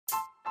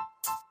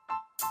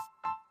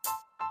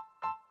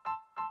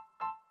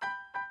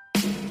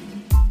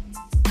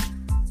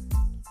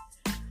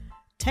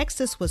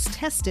Texas was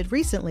tested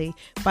recently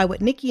by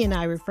what Nikki and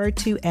I refer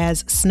to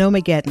as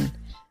Snowmageddon.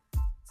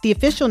 The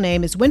official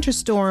name is Winter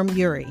Storm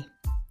Uri.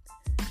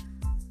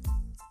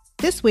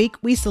 This week,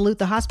 we salute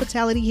the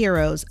hospitality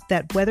heroes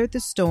that weathered the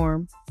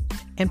storm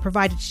and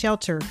provided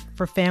shelter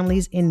for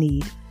families in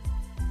need.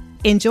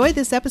 Enjoy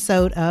this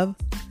episode of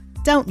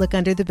Don't Look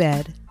Under the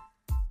Bed.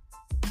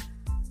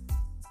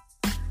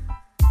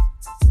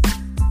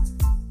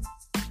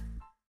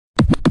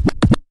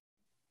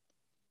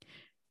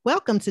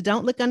 Welcome to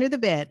Don't Look Under the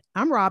Bed.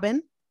 I'm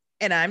Robin.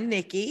 And I'm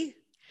Nikki.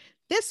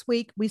 This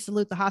week, we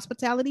salute the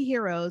hospitality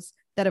heroes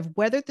that have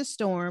weathered the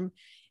storm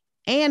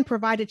and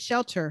provided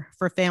shelter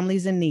for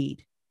families in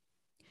need.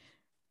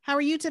 How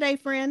are you today,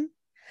 friend?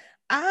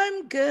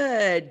 I'm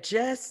good.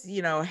 Just,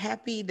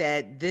 happy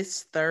that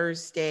this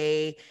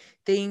Thursday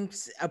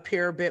things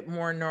appear a bit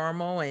more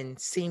normal and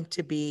seem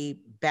to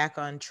be back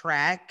on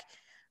track.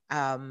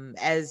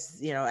 As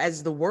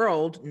the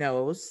world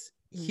knows,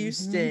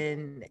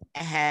 Houston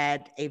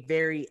had a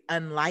very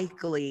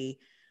unlikely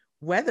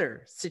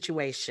weather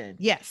situation.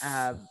 Yes.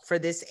 For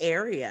this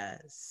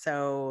area.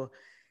 So,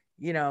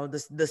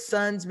 the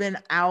sun's been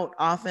out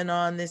off and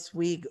on this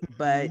week,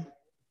 but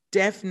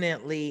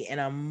definitely in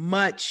a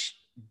much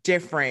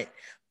different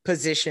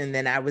position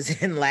than I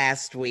was in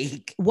last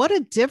week. What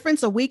a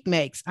difference a week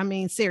makes. I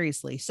mean,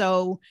 seriously.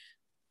 So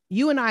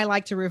you and I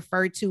like to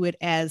refer to it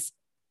as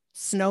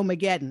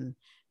Snowmageddon,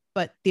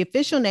 but the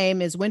official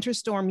name is Winter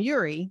Storm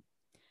Uri.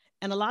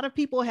 And a lot of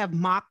people have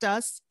mocked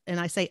us, and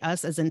I say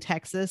us as in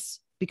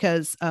Texas,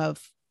 because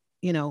of,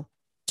 2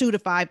 to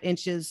 5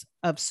 inches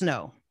of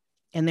snow.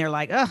 And they're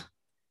like,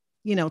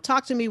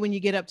 talk to me when you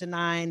get up to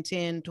 9,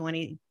 10,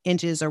 20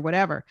 inches or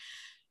whatever.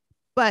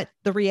 But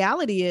the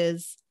reality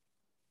is,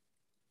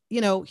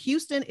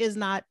 Houston is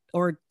not,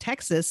 or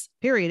Texas,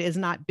 period, is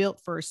not built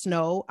for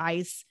snow,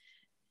 ice,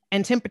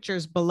 and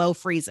temperatures below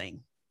freezing.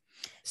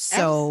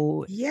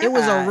 So It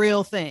was a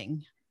real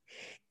thing.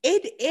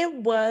 It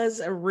was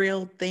a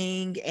real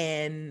thing.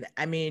 And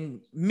I mean,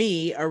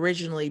 me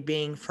originally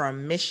being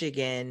from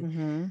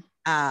Michigan,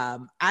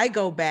 I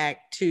go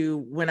back to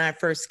when I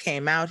first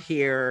came out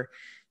here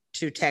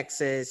to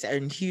Texas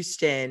and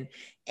Houston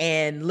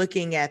and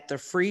looking at the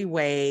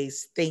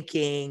freeways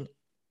thinking,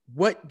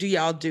 what do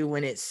y'all do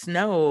when it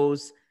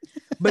snows?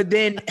 But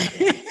then,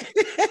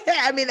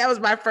 I mean, that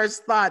was my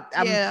first thought.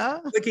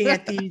 I'm looking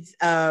at these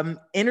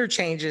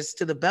interchanges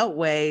to the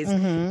beltways,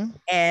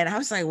 and I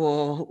was like,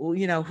 well,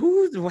 how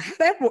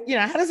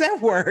does that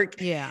work?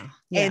 Yeah.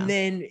 And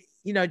then,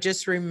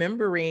 just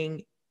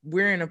remembering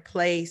we're in a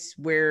place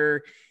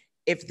where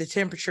if the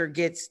temperature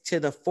gets to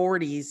the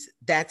 40s,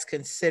 that's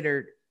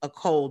considered a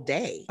cold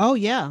day. Oh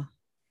yeah.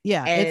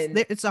 Yeah. And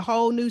it's a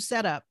whole new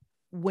setup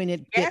when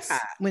it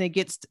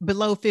gets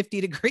below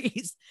 50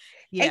 degrees.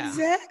 Yeah,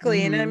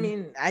 exactly. And I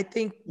mean, I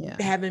think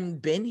having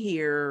been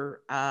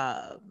here,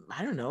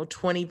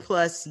 20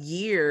 plus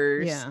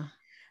years,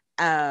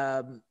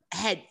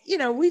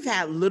 we've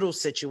had little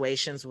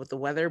situations with the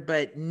weather,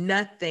 but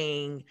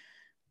nothing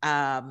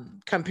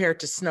compared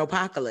to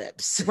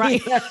snowpocalypse.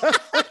 Right.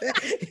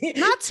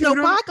 Not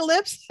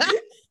snowpocalypse.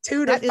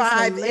 2 to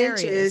 5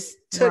 inches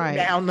took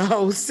down the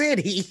whole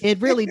city. It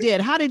really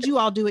did. How did you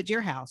all do at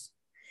your house?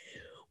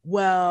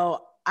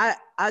 Well,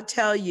 I'll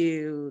tell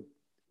you,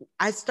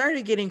 I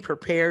started getting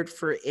prepared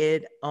for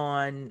it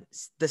on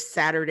the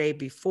Saturday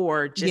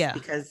before, just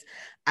because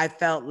I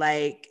felt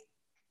like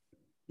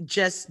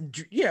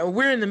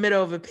we're in the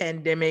middle of a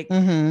pandemic.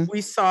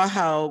 We saw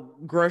how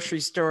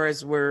grocery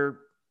stores were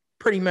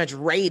pretty much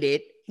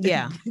raided.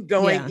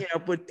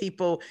 With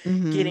people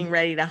getting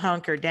ready to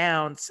hunker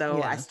down.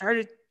 So I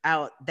started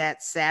out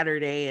that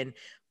Saturday and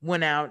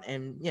went out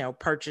and,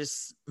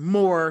 purchased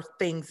more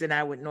things than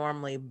I would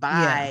normally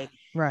buy,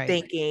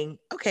 thinking,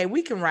 okay,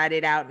 we can ride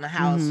it out in the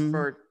house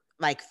for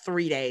like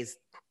 3 days.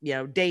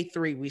 Day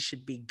 3, we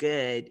should be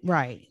good.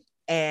 Right.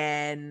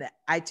 And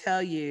I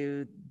tell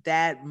you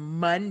that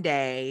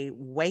Monday,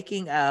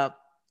 waking up,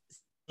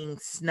 seeing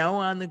snow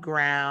on the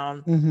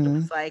ground, it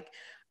was like,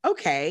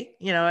 okay,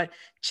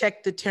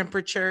 check the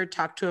temperature,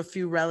 talk to a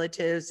few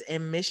relatives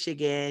in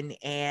Michigan,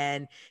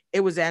 and it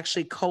was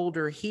actually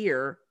colder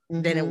here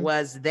than it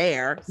was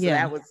there. So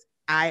that was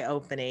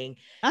eye-opening.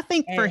 I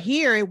think for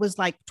here, it was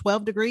like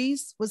 12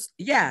 degrees was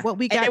what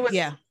we got.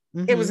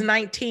 It was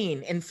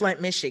 19 in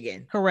Flint,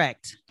 Michigan.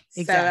 Correct.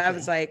 Exactly. So I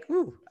was like,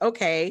 ooh,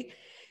 okay.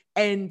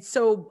 And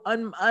so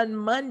on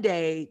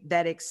Monday,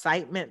 that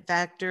excitement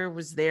factor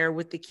was there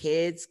with the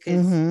kids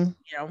because,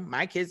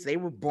 my kids, they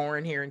were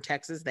born here in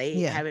Texas. They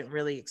haven't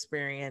really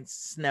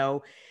experienced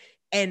snow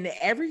and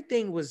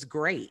everything was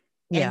great.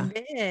 Yeah.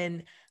 And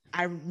then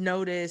I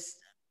noticed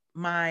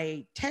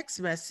my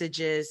text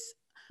messages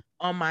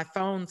on my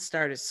phone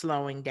started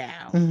slowing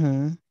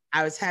down.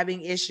 I was having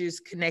issues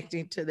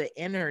connecting to the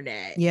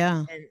internet.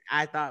 Yeah. And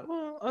I thought,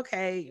 well,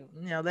 okay,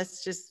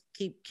 let's just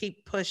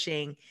keep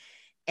pushing.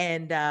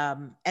 And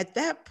at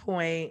that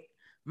point,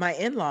 my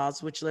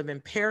in-laws, which live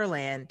in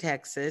Pearland,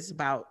 Texas,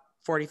 about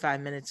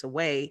 45 minutes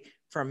away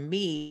from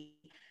me,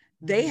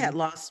 they had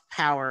lost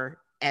power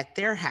at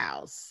their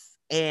house.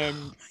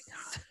 And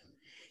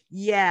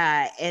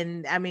yeah,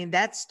 and I mean,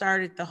 that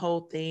started the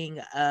whole thing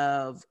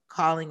of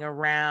calling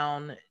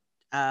around.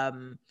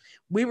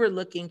 We were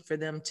looking for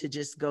them to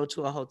just go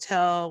to a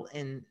hotel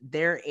in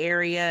their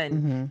area.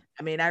 And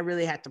I mean, I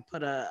really had to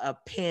put a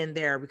pin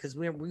there because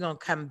we're going to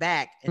come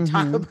back and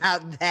talk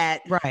about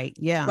that. Right.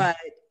 Yeah. But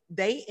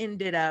they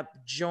ended up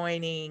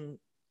joining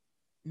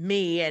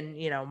me and,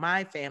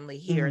 my family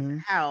here at the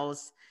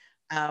house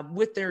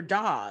with their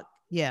dog.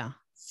 Yeah.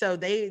 So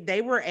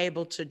they were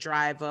able to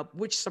drive up,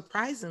 which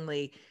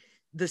surprisingly,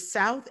 the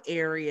south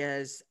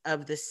areas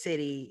of the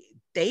city,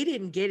 they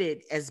didn't get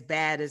it as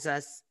bad as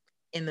us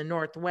in the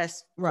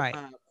northwest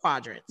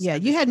quadrants. Yeah,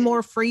 you had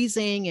more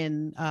freezing,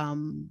 and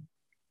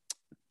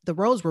the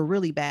roads were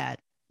really bad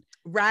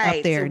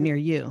up there near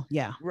you.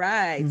 Yeah.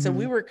 Right. So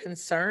we were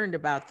concerned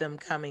about them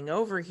coming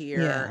over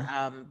here,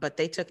 but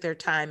they took their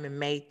time and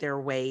made their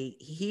way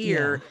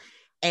here.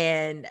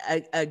 And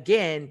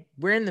again,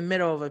 we're in the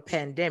middle of a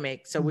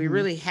pandemic, so we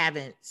really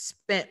haven't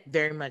spent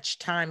very much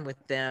time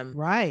with them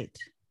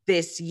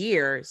this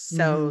year.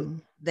 So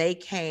they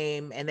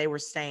came and they were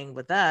staying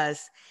with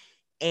us.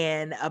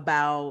 And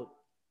about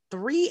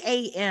 3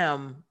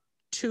 a.m.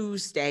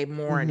 Tuesday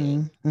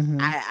morning,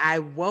 I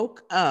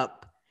woke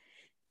up,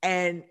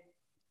 and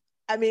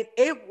I mean,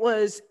 it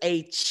was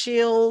a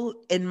chill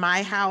in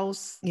my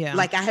house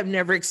like I have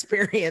never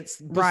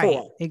experienced before.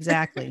 Right,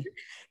 exactly.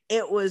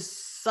 It was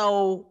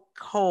so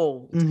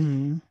cold.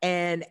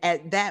 And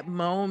at that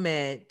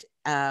moment,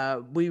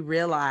 we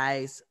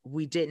realized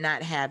we did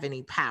not have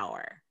any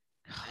power.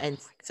 And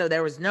so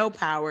there was no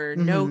power,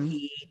 no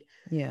heat.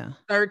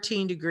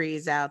 13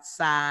 degrees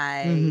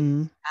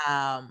outside.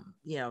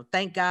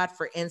 Thank God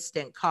for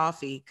instant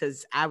coffee,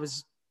 because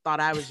thought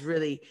I was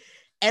really,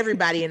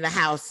 everybody in the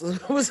house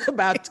was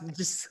about to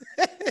just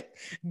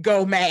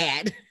go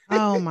mad.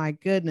 Oh my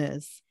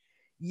goodness.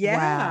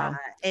 Yeah. Wow.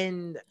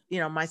 And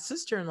my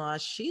sister-in-law,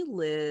 she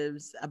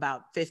lives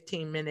about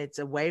 15 minutes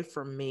away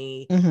from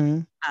me.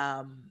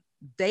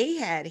 They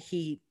had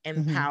heat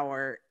and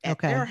power at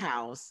their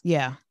house.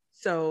 Yeah.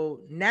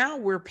 So now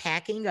we're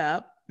packing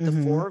up, the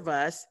four of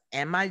us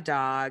and my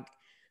dog,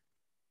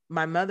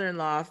 my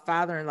mother-in-law,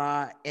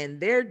 father-in-law, and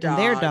their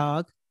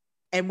dog.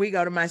 And we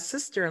go to my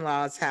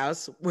sister-in-law's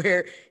house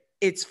where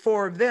it's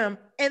four of them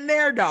and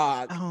their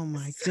dog. Oh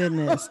my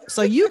goodness.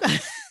 So you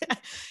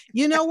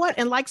know what?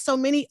 And like so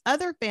many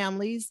other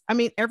families, I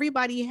mean,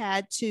 everybody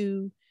had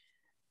to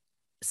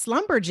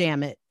slumber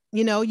jam it.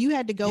 You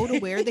had to go to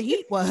where the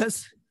heat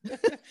was.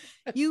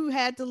 You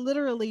had to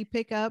literally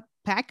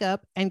pack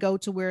up and go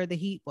to where the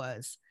heat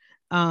was.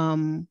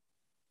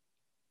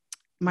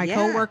 My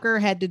coworker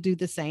had to do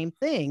the same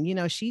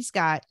thing. She's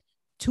got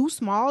 2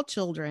 small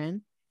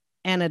children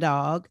and a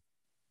dog,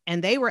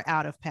 and they were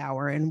out of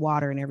power and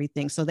water and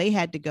everything. So they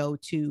had to go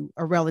to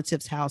a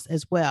relative's house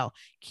as well.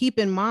 Keep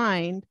in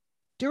mind,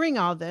 during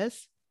all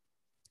this,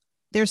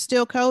 there's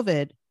still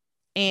COVID.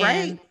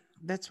 And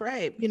that's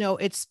right.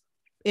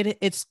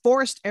 It's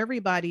forced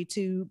everybody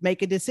to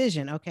make a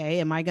decision. Okay,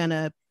 am I going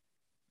to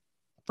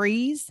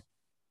freeze,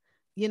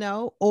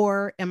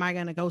 or am I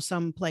going to go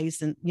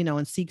someplace and,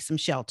 and seek some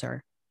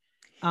shelter?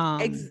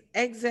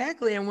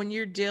 Exactly. And when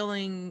you're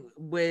dealing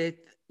with,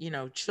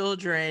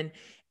 children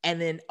and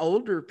then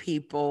older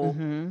people,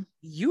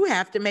 you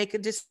have to make a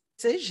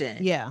decision.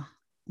 Yeah,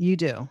 you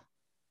do.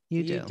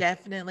 You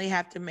definitely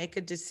have to make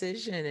a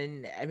decision.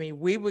 And I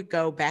mean, we would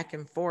go back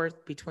and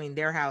forth between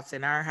their house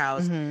and our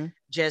house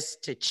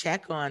just to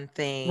check on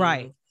things.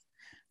 Right.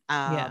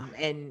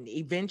 And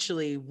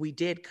eventually we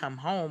did come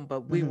home,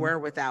 but we were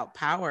without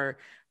power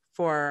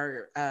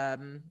for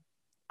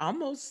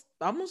almost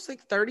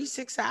like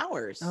 36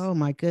 hours. Oh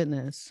my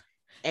goodness.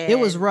 And it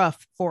was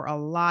rough for a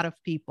lot of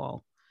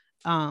people.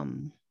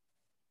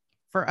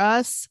 For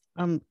us,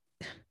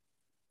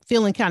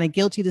 feeling kind of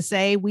guilty to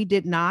say we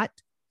did not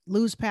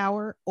lose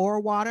power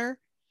or water.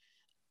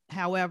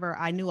 However,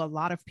 I knew a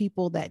lot of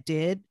people that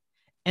did.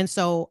 And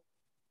so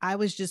I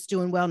was just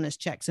doing wellness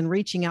checks and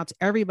reaching out to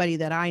everybody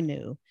that I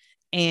knew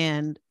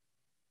and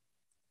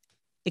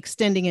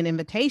extending an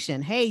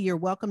invitation. Hey, you're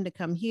welcome to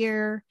come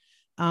here.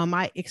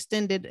 I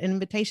extended an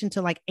invitation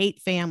to like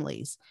 8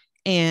 families,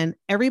 and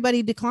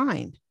everybody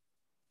declined,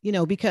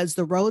 because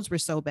the roads were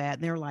so bad.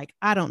 And they were like,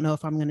 I don't know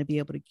if I'm going to be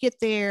able to get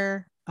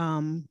there.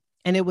 And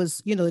it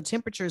was, the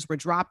temperatures were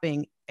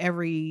dropping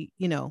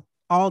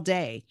all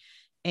day,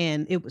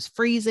 and it was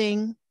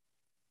freezing,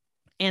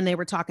 and they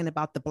were talking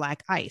about the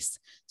black ice.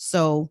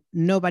 So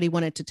nobody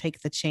wanted to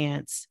take the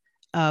chance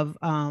of,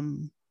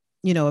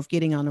 of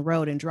getting on the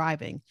road and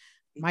driving.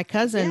 My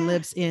cousin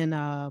lives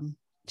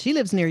she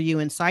lives near you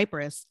in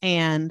Cypress,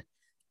 and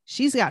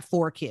she's got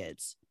 4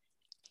 kids,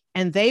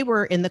 and they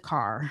were in the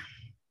car,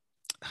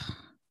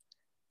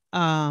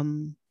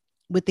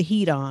 with the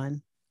heat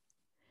on,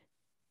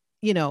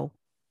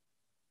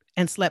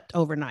 and slept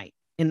overnight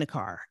in the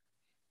car.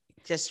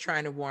 Just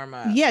trying to warm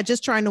up. Yeah,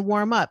 just trying to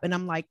warm up. And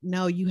I'm like,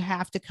 no, you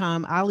have to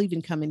come. I'll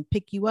even come and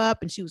pick you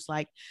up. And she was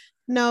like,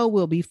 no,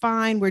 we'll be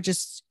fine. We're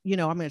just, I'm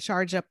going to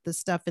charge up the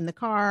stuff in the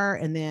car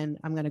and then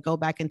I'm going to go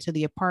back into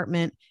the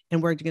apartment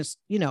and we're just,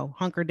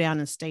 hunker down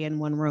and stay in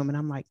one room. And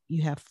I'm like,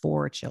 you have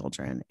 4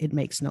 children. It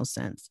makes no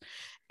sense.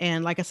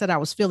 And like I said, I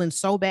was feeling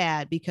so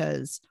bad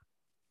because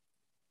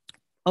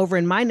over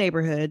in my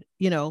neighborhood,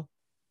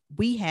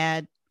 we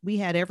had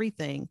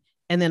everything.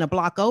 And then a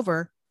block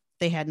over,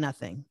 they had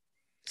nothing.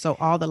 So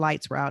all the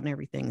lights were out and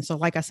everything. So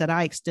like I said,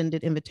 I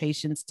extended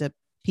invitations to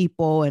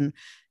people and,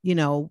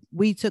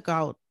 we took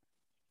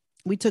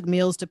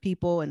meals to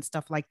people and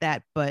stuff like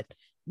that, but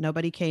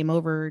nobody came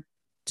over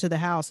to the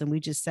house and we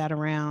just sat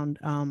around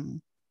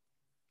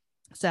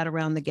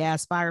the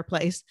gas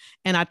fireplace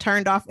and I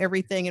turned off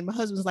everything. And my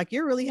husband's like,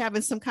 you're really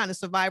having some kind of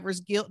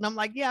survivor's guilt. And I'm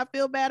like, yeah, I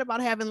feel bad about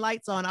having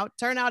lights on. I'll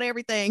turn out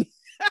everything.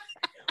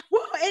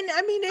 Well, and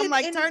I mean, I'm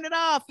like, turn it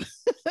off.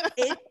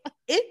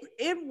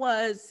 it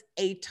was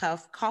a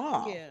tough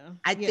call. Yeah.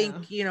 I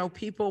think,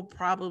 people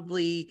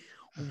probably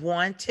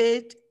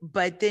wanted,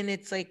 but then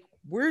it's like,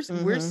 we're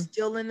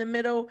still in the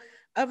middle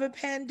of a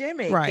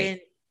pandemic.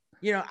 Right.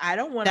 And, I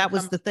don't want that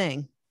was the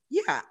thing.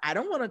 Yeah. I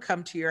don't want to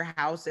come to your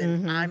house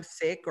and I'm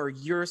sick or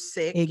you're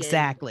sick.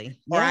 Exactly.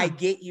 Or I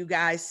get you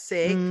guys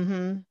sick,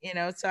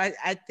 so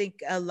I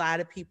think a lot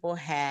of people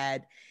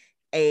had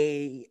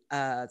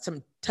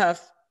some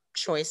tough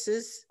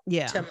choices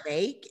to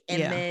make.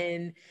 And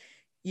then,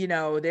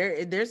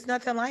 there's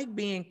nothing like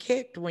being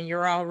kicked when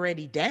you're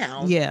already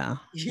down. Yeah.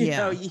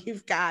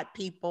 You've got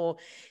people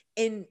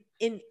and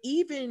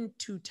even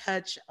to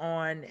touch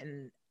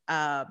on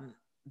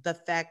the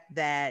fact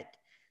that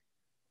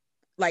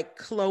like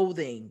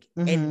clothing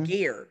and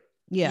gear,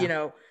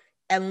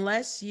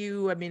 unless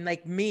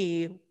like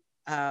me,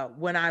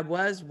 when I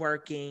was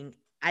working,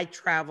 I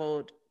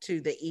traveled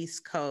to the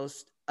East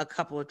Coast a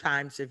couple of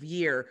times a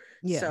year.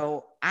 Yeah.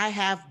 So I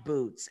have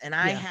boots and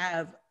I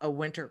have a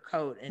winter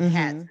coat and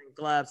hats and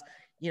gloves.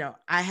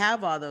 I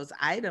have all those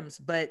items,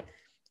 but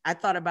I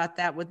thought about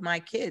that with my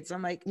kids.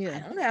 I'm like, I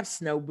don't have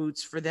snow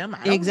boots for them.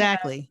 I don't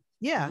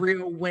have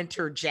real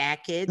winter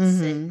jackets.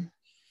 And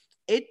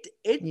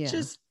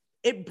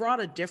it brought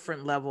a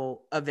different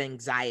level of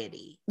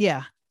anxiety.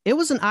 Yeah. It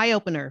was an eye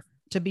opener,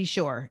 to be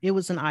sure. It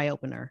was an eye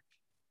opener.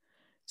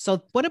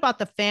 So what about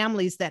the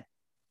families that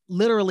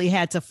literally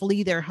had to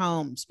flee their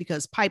homes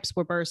because pipes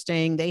were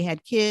bursting? They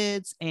had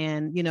kids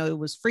and, it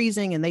was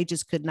freezing and they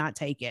just could not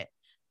take it.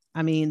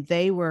 I mean,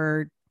 they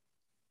were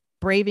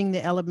braving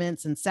the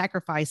elements and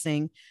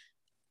sacrificing,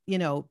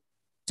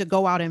 to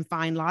go out and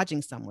find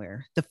lodging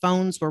somewhere. The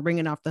phones were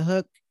ringing off the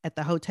hook at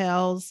the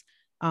hotels.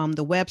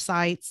 The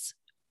websites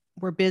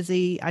were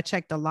busy. I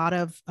checked a lot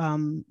of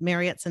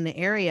Marriott's in the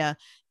area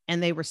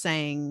and they were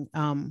saying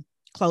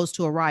close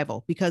to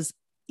arrival because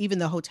even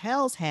the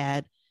hotels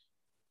had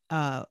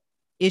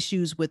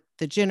issues with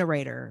the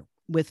generator,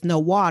 with no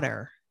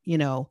water,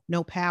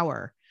 no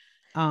power.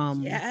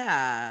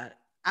 I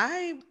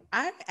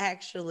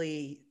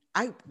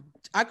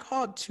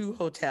called 2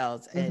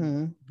 hotels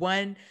and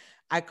one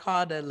I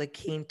called a La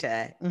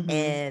Quinta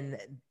and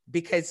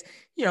because,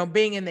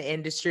 being in the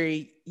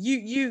industry,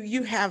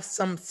 you have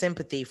some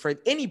sympathy for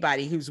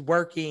anybody who's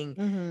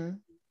working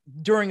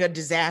during a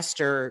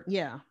disaster.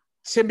 Yeah.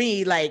 To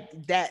me, like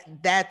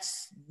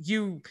that's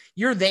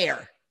you're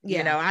there.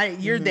 Yeah.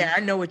 You're there. I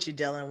know what you're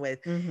dealing with.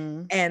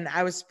 And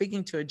I was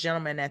speaking to a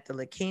gentleman at the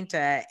La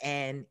Quinta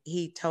and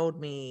he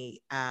told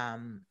me,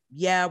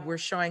 we're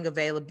showing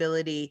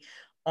availability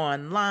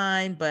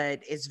online,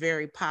 but it's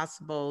very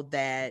possible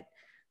that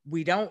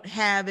we don't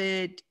have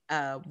it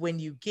when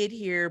you get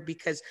here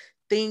because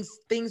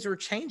things are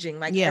changing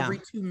like every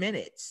 2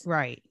 minutes.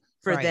 Right.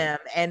 For them.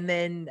 And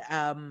then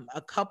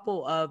a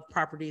couple of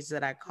properties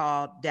that I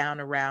called down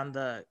around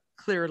the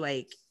Clear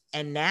Lake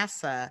and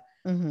NASA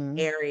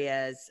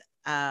areas,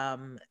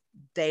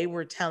 they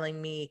were telling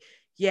me,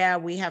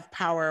 we have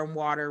power and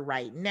water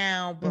right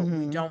now, but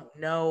we don't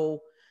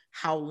know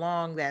how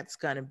long that's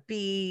going to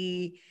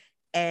be.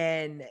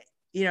 And,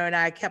 and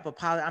I kept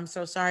apologizing. I'm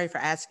so sorry for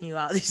asking you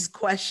all these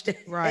questions.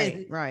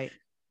 Right.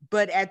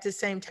 But at the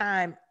same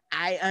time,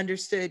 I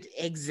understood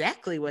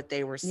exactly what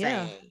they were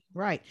saying. Yeah,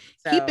 right.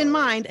 So, keep in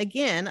mind,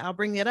 again, I'll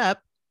bring it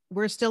up.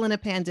 We're still in a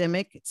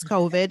pandemic. It's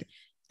COVID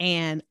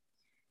and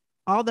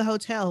all the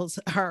hotels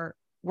are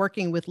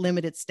working with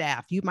limited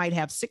staff. You might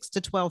have 6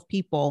 to 12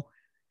 people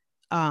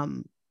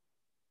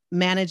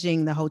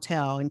managing the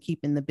hotel and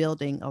keeping the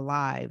building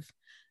alive.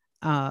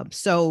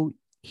 So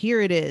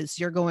here it is.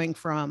 You're going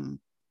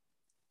from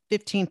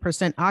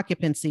 15%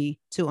 occupancy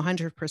to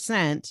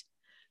 100%,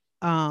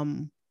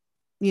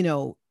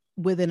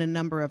 within a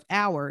number of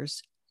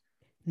hours.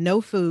 No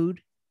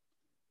food.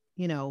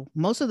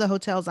 Most of the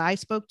hotels I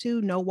spoke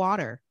to, no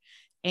water.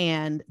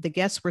 And the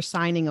guests were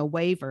signing a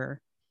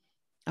waiver,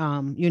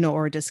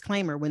 or a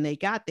disclaimer when they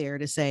got there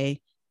to say,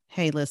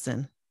 hey,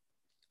 listen,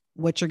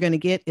 what you're going to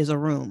get is a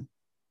room.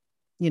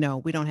 We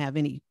don't have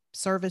any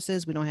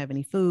services. We don't have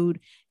any food.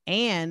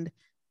 And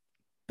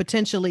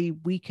potentially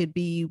we could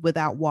be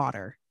without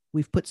water.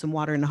 We've put some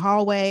water in the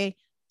hallway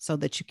so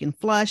that you can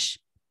flush,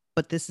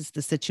 but this is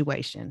the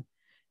situation.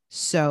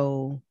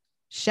 So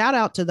shout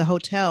out to the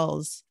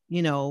hotels,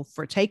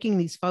 for taking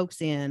these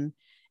folks in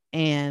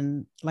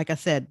and, like I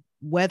said,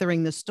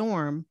 weathering the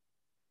storm,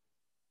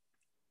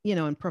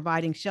 and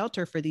providing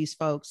shelter for these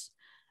folks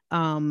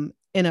in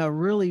a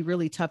really,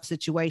 really tough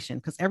situation,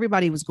 because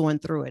everybody was going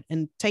through it.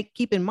 And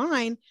keep in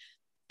mind,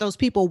 those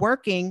people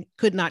working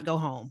could not go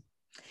home,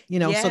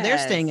 so they're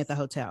staying at the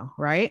hotel,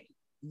 right?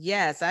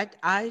 Yes,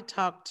 I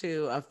talked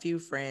to a few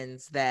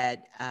friends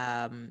that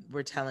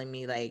were telling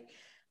me, like,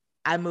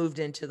 I moved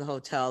into the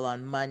hotel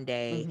on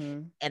Monday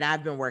and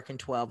I've been working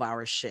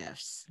 12-hour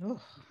shifts,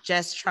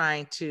 just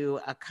trying to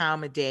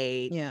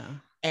accommodate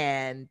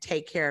and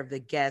take care of the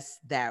guests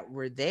that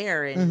were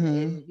there.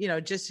 And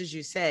just as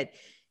you said,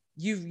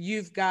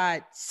 you've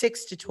got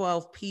 6 to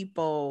 12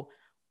 people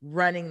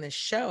running the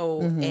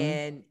show.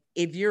 And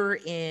if you're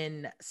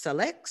in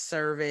select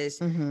service,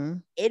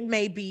 it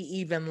may be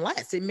even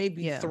less. It may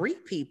be 3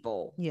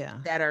 people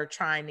that are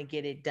trying to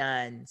get it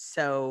done.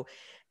 So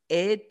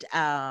it,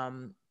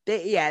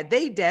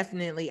 they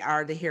definitely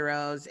are the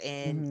heroes.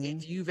 And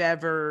if you've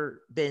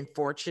ever been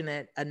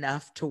fortunate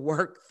enough to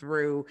work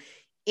through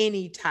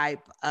any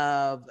type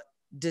of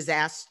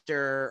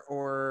disaster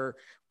or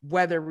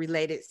weather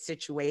related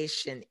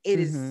situation, it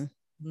is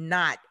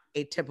not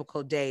a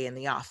typical day in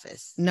the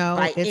office. No,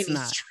 by it's any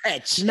not.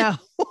 stretch. No.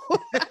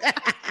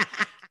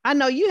 I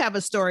know you have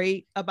a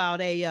story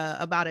about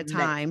a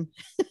time.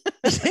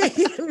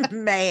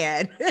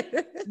 Man.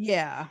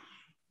 Yeah.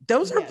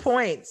 Those are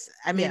points.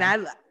 I mean,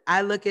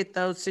 I look at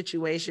those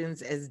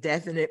situations as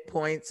definite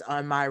points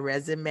on my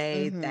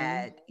resume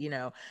that,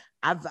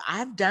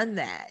 I've done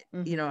that.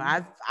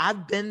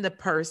 I've been the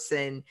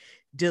person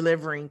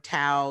delivering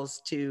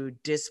towels to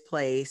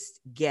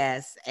displaced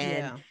guests,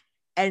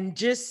 and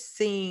just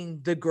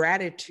seeing the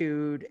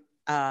gratitude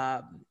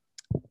on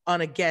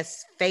a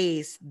guest's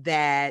face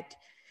that,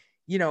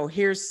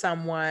 here's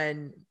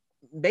someone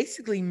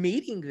basically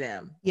meeting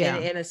them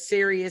in a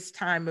serious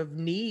time of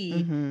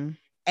need.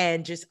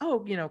 And just,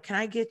 can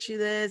I get you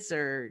this?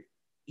 Or,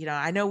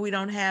 I know we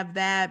don't have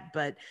that,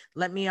 but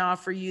let me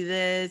offer you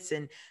this.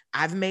 And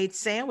I've made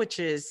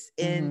sandwiches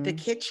in the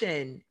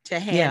kitchen to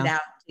hand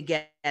out to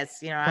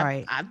guests.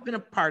 I've been a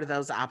part of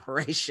those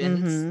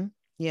operations.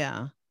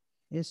 Yeah,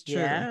 it's true.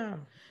 Yeah.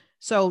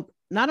 So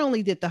not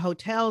only did the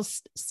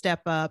hotels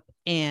step up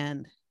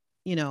and,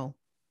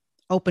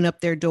 open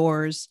up their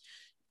doors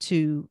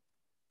to,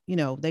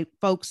 they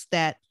folks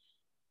that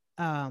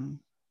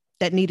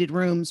needed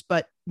rooms,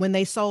 but when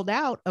they sold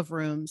out of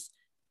rooms,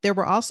 there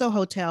were also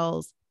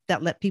hotels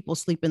that let people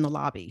sleep in the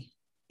lobby.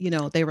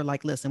 They were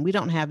like, listen, we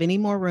don't have any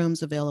more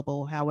rooms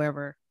available.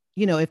 However,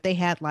 if they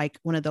had like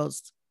one of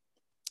those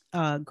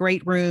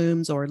great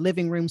rooms or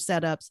living room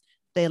setups,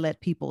 they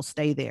let people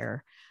stay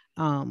there,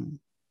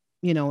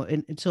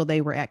 until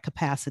they were at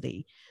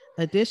capacity.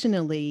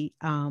 Additionally,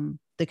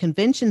 the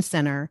convention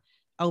center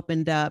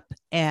opened up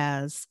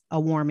as a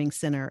warming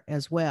center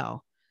as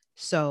well.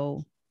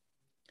 So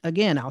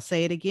again, I'll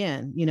say it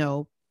again,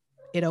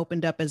 it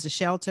opened up as a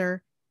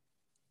shelter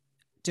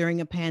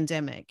during a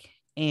pandemic,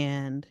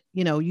 and,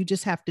 you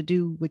just have to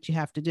do what you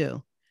have to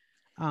do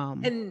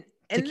and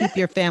to keep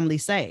your family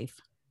safe.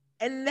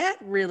 And that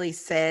really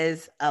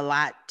says a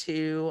lot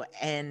too.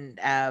 And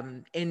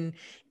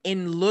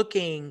in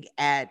looking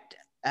at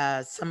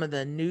some of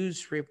the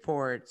news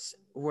reports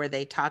where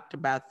they talked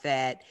about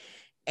that,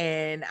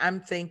 and I'm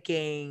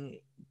thinking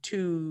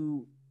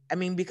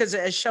because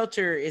a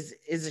shelter is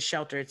a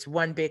shelter. It's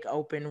one big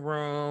open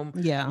room.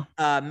 Yeah.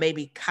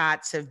 Maybe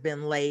cots have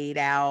been laid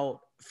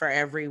out for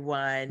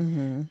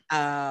everyone.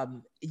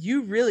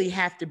 You really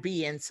have to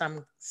be in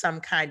some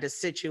kind of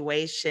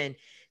situation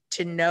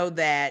to know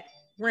that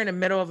we're in the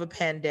middle of a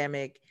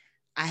pandemic.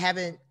 I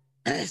haven't,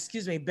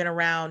 been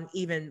around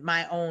even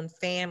my own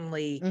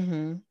family,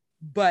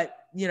 but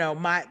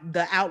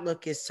the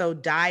outlook is so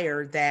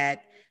dire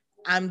that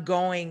I'm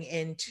going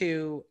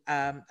into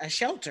a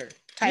shelter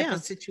type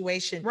of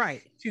situation,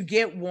 right, to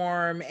get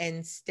warm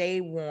and stay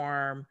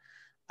warm.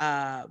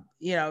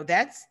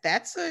 That's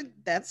a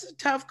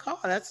tough call.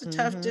 That's a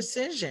tough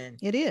decision.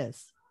 It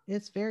is.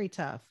 It's very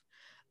tough.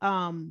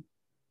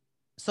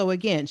 So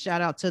again,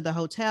 shout out to the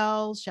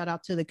hotels, shout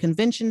out to the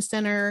convention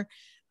center,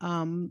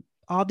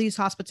 all these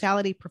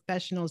hospitality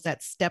professionals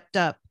that stepped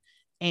up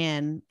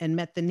and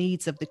met the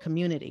needs of the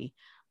community.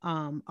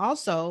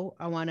 Also,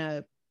 I want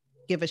to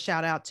give a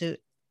shout out to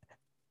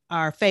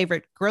our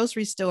favorite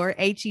grocery store,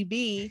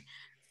 HEB,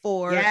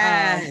 for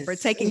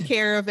taking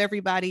care of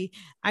everybody.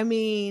 I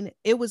mean,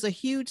 it was a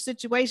huge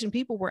situation.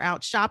 People were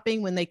out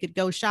shopping when they could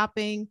go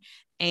shopping,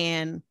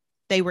 and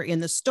they were in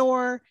the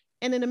store,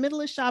 and in the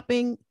middle of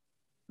shopping,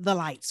 the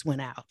lights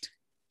went out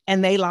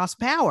and they lost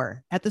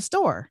power at the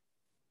store.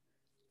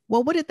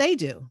 Well, what did they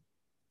do?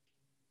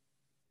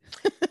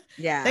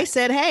 They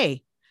said,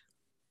 hey,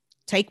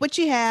 take what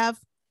you have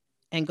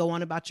and go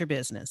on about your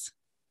business.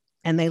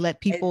 And they let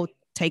people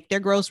take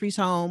their groceries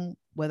home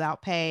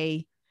without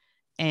pay.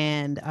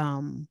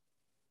 And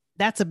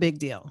that's a big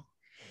deal.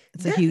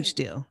 It's a huge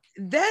deal.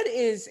 That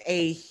is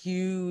a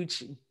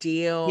huge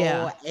deal.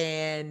 Yeah.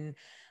 And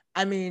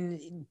I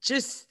mean,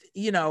 just,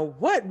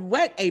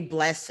 what a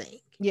blessing.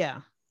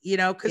 Yeah.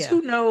 Because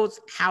who knows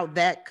how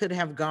that could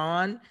have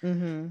gone.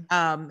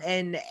 Mm-hmm.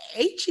 And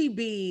HEB,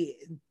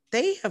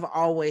 they have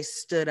always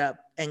stood up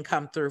and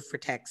come through for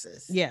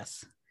Texas.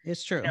 Yes,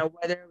 it's true.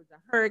 Whether it was a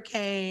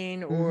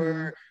hurricane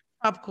or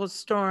tropical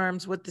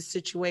storms, what the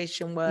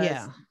situation was.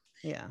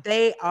 Yeah.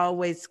 They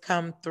always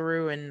come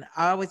through, and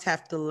I always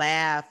have to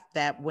laugh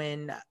that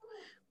when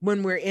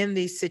we're in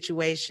these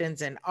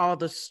situations and all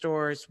the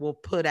stores will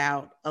put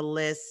out a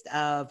list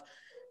of,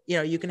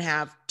 you can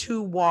have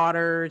 2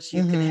 waters,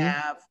 you can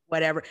have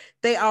whatever.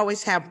 They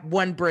always have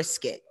 1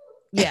 brisket.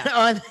 Yeah.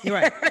 On there.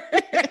 Right.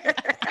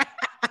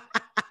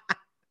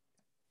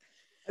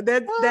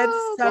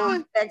 That's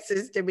some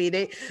Texas to me.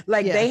 They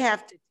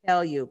have to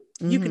tell you,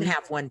 you can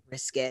have 1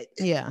 brisket.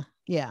 Yeah.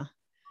 Yeah.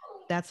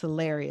 That's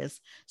hilarious.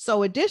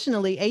 So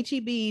additionally,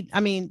 HEB,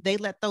 I mean, they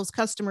let those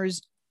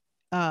customers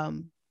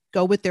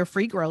go with their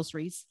free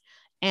groceries.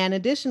 And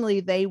additionally,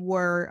 they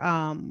were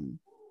on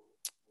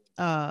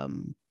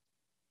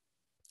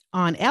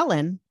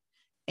Ellen,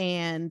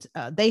 and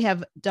they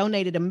have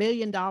donated $1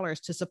 million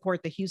to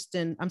support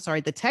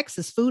the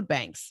Texas food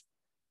banks.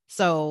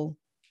 So,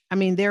 I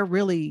mean, they're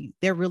really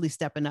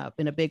stepping up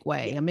in a big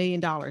way. $1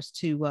 million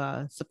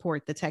to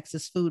support the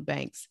Texas food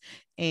banks.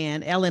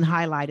 And Ellen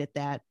highlighted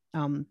that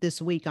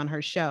this week on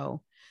her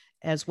show,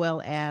 as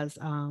well as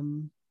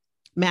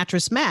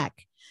Mattress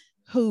Mac,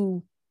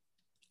 who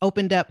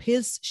opened up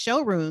his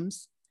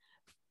showrooms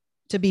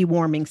to be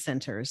warming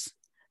centers.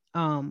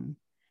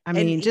 I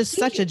mean, just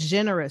such a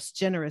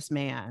generous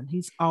man.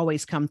 He's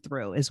always come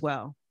through as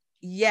well.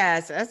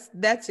 Yes,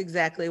 that's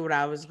exactly what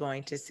I was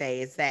going to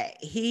say, is that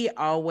he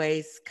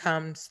always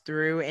comes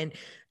through. And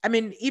I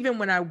mean, even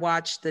when I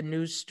watched the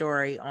news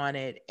story on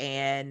it,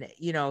 and,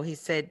 he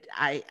said,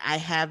 I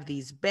have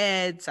these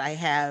beds, I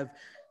have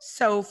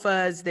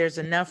sofas, there's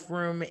enough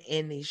room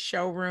in these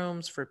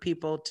showrooms for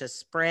people to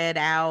spread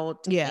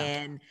out. Yeah.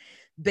 And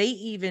they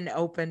even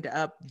opened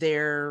up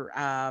their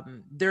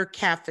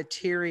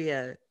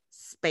cafeteria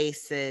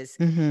spaces,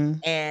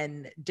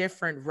 and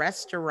different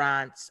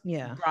restaurants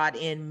brought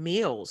in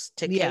meals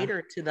to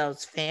cater to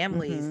those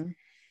families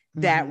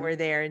that were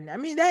there. And I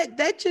mean,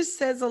 that just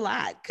says a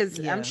lot, because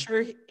I'm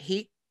sure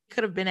he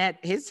could have been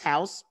at his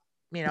house,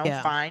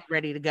 fine,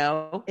 ready to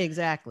go.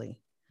 Exactly.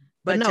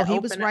 But no, he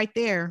was right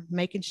there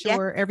making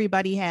sure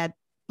everybody had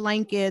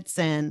blankets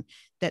and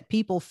that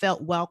people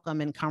felt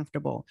welcome and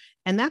comfortable.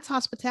 And that's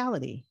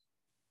hospitality.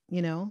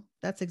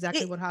 That's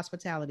exactly what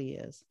hospitality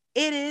is.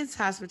 It is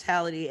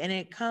hospitality, and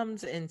it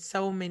comes in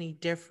so many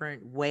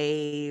different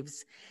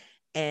waves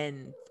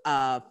and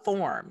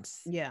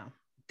forms. Yeah.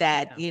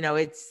 That,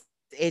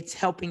 it's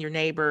helping your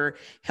neighbor,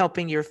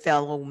 helping your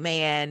fellow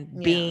man,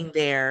 being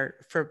there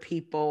for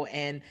people.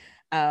 And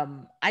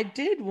I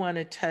did want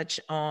to touch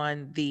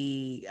on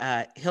the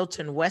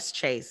Hilton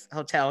Westchase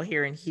Hotel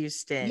here in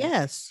Houston.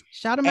 Yes.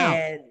 Shout them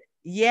out.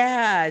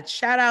 Yeah,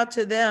 shout out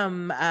to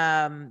them.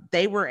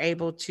 They were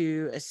able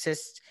to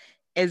assist.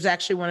 It was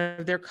actually one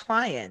of their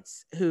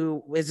clients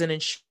who was an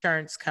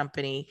insurance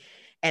company,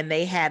 and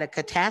they had a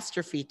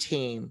catastrophe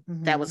team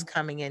that was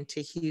coming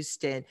into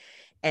Houston.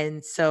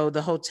 And so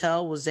the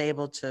hotel was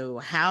able to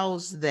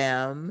house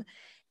them.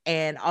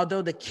 And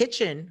although the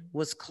kitchen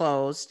was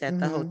closed at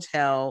the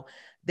hotel,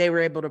 they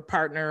were able to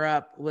partner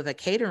up with a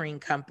catering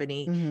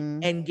company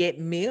and get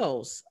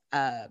meals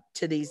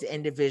to these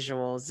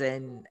individuals.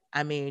 And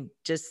I mean,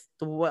 just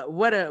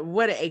what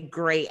a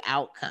great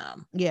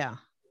outcome. Yeah.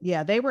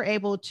 Yeah. They were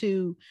able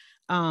to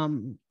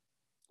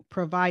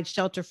provide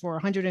shelter for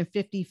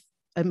 150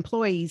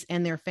 employees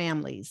and their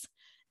families.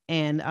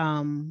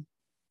 And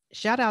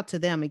shout out to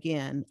them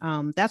again.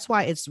 That's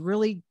why it's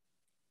really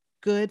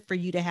good for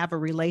you to have a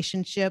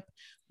relationship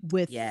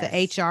with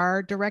the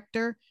HR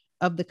director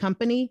of the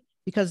company,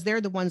 because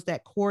they're the ones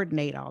that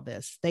coordinate all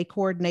this. They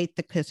coordinate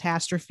the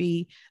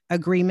catastrophe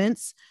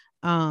agreements,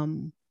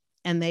 and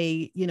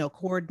they,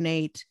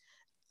 coordinate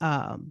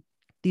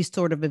these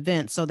sort of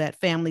events so that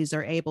families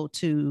are able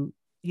to,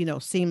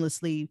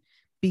 seamlessly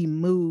be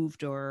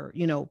moved or,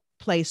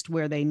 placed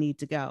where they need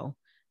to go.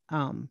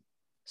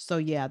 So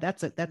yeah,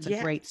 that's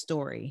a great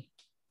story.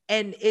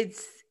 And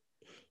it's,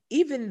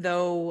 even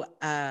though,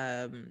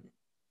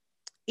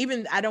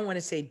 even, I don't want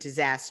to say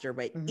disaster,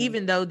 but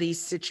even though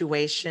these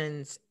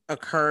situations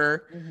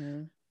occur,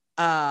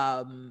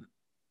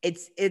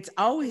 it's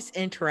always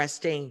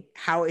interesting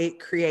how it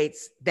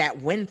creates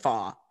that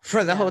windfall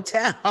for the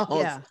hotels.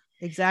 Yeah,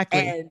 exactly.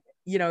 And,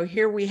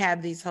 here we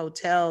have these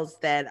hotels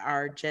that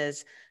are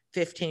just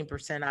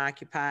 15%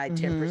 occupied,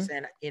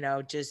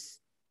 10%, just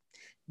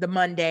the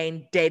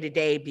mundane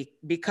day-to-day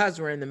because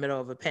we're in the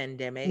middle of a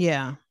pandemic.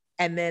 Yeah.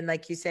 And then,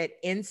 like you said,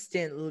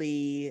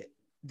 instantly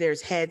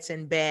there's heads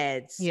in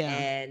beds. Yeah.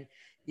 And,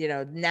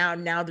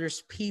 now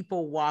there's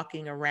people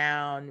walking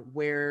around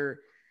where,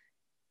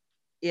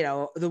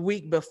 the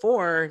week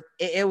before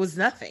it was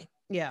nothing.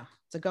 Yeah.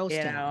 It's a ghost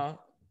town.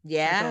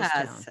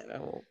 Yeah.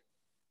 So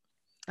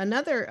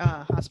Another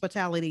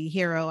hospitality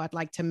hero I'd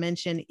like to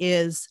mention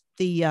is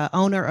the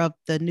owner of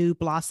the new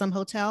Blossom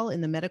Hotel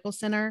in the medical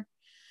center.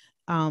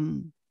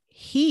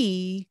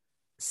 He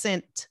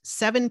sent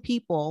 7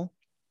 people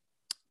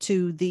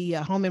to the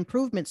home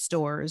improvement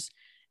stores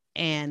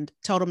and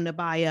told them to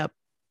buy up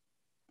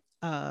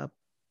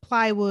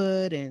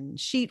plywood and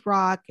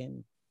sheetrock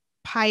and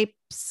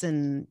pipes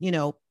and,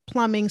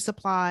 plumbing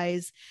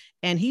supplies.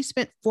 And he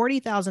spent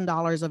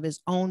 $40,000 of his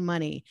own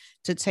money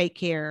to take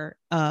care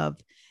of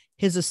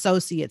his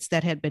associates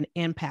that had been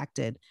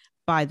impacted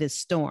by this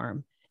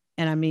storm.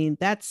 And I mean,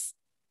 that's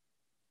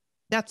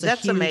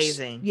huge,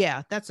 amazing.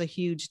 Yeah, that's a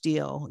huge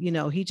deal.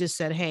 He just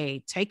said,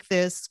 hey, take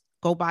this,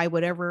 go buy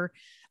whatever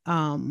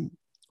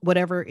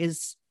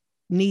is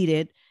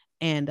needed,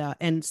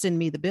 and send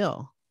me the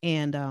bill.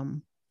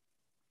 And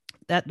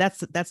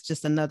that's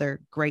just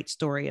another great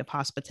story of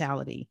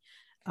hospitality,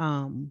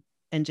 and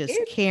just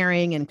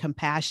caring and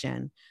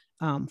compassion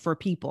for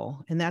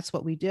people. And that's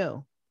what we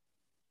do.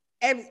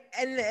 And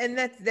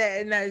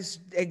that's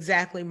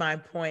exactly my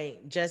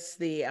point. Just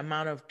the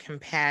amount of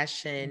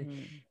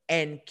compassion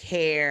and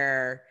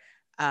care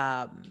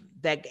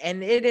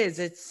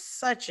it's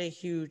such a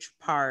huge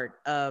part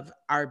of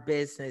our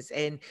business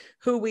and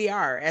who we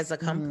are as a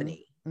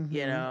company.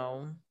 Yeah.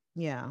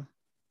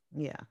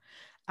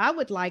 I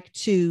would like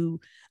to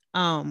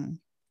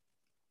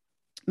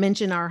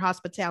mention our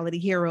hospitality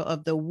hero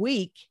of the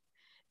week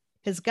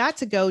has got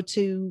to go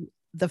to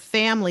the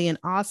family in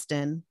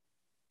Austin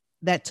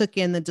that took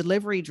in the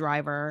delivery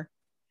driver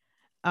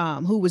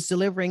who was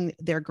delivering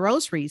their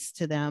groceries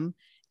to them,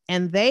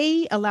 and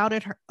they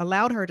allowed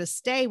her to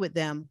stay with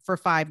them for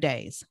 5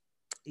 days.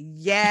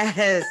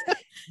 Yes.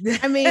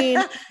 I mean,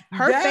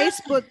 her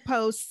Facebook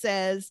post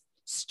says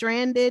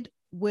stranded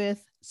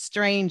with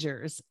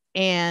strangers.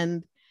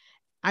 And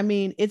I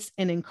mean, it's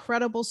an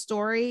incredible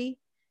story.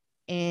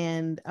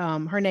 And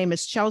her name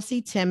is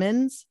Chelsea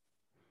Timmons.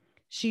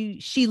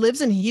 She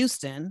lives in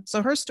Houston.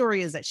 So her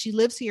story is that she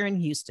lives here in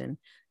Houston.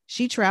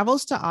 She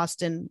travels to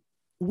Austin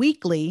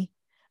weekly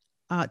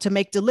to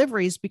make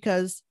deliveries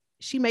because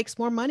she makes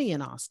more money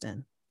in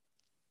Austin.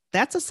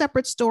 That's a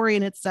separate story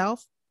in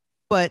itself,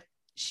 but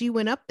she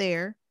went up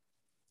there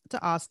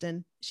to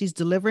Austin. She's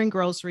delivering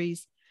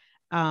groceries.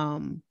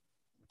 The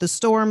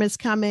storm is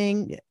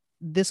coming.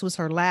 This was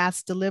her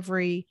last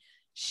delivery.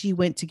 She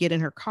went to get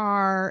in her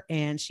car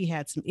and she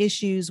had some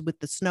issues with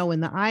the snow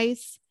and the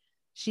ice.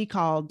 She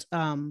called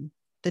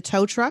the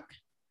tow truck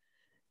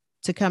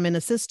to come and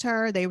assist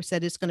her. They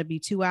said it's going to be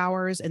 2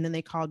 hours. And then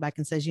they called back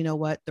and says, you know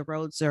what? The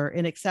roads are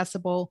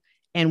inaccessible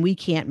and we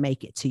can't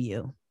make it to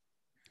you.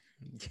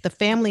 The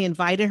family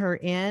invited her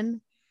in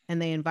and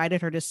they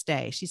invited her to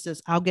stay. She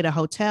says, I'll get a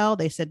hotel.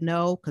 They said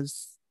no,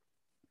 because,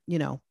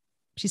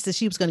 she said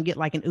she was going to get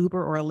like an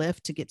Uber or a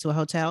Lyft to get to a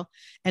hotel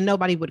and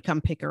nobody would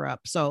come pick her up.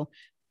 So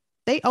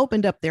they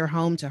opened up their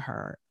home to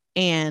her,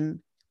 and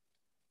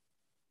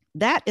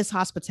that is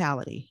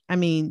hospitality. I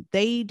mean,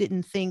 they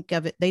didn't think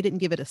of it. They didn't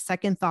give it a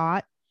second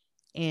thought.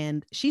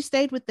 And she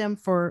stayed with them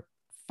for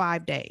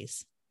 5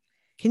 days.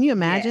 Can you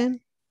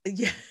imagine?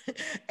 Yeah.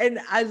 And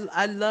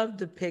I love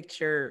the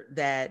picture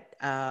that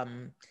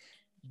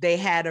they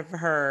had of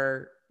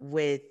her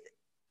with,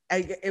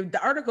 the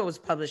article was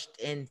published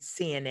in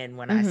CNN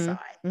when I saw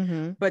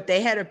it, but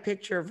they had a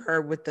picture of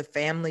her with the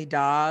family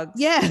dogs.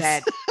 Yes.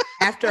 That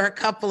after a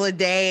couple of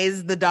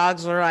days, the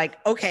dogs were like,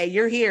 okay,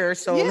 you're here.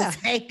 So let's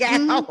hang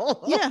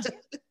out.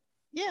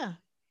 Yeah.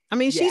 I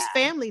mean, she's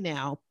family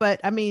now, but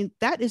I mean,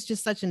 that is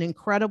just such an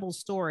incredible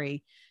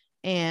story.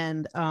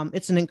 And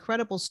it's an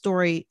incredible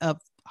story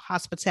of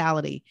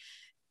hospitality,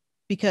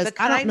 because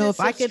I don't know if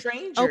I could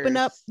open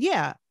up.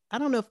 Yeah. I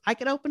don't know if I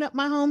could open up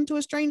my home to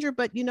a stranger,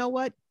 but you know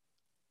what?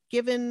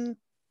 Given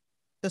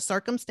the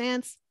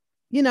circumstance,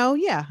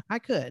 I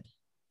could.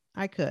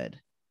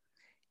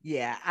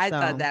 Yeah. I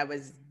thought that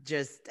was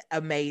just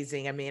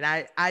amazing. I mean,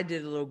 I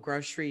did a little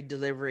grocery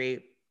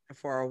delivery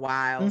for a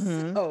while.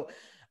 So,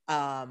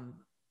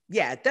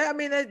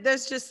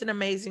 that's just an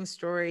amazing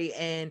story.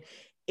 And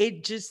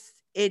it just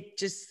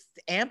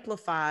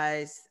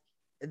amplifies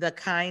the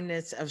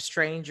kindness of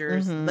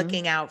strangers,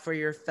 looking out for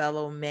your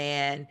fellow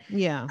man.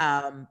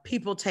 Yeah.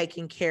 People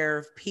taking care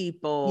of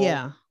people.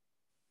 Yeah.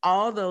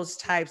 All those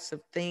types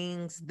of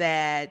things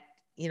that,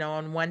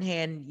 on one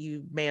hand,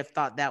 you may have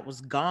thought that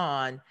was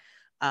gone.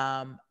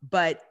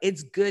 But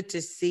it's good to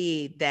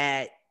see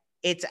that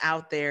it's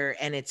out there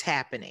and it's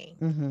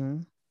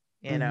happening,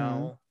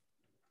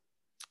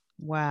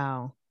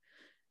 Wow.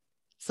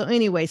 So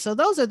anyway, so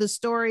those are the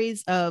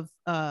stories of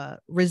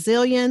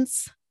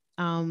resilience,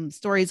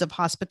 stories of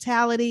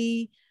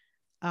hospitality.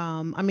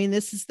 I mean,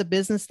 this is the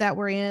business that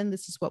we're in.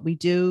 This is what we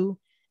do.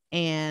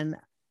 And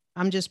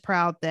I'm just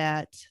proud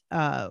that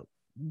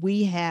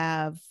we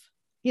have,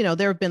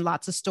 there have been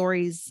lots of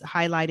stories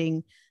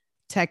highlighting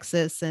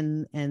Texas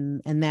and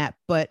that,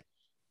 but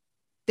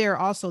there are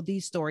also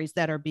these stories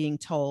that are being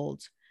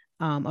told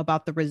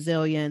about the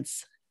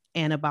resilience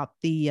and about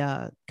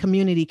the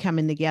community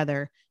coming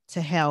together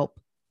to help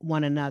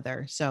one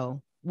another.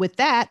 So with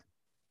that,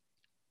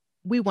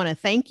 We want to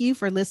thank you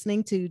for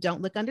listening to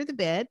Don't Look Under the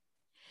Bed.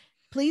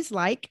 Please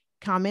like,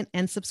 comment,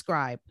 and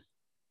subscribe.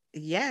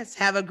 Yes.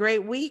 Have a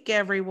great week,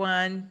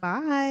 everyone.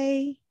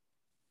 Bye.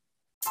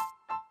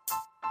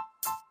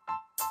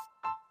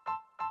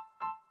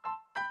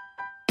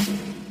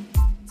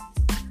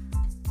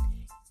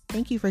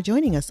 Thank you for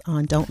joining us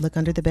on Don't Look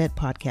Under the Bed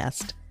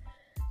podcast.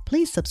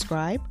 Please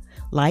subscribe,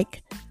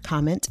 like,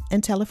 comment,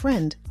 and tell a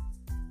friend.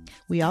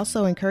 We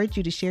also encourage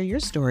you to share your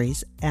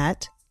stories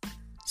at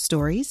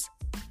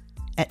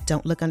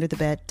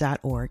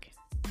stories@don'tlookunderthebed.org.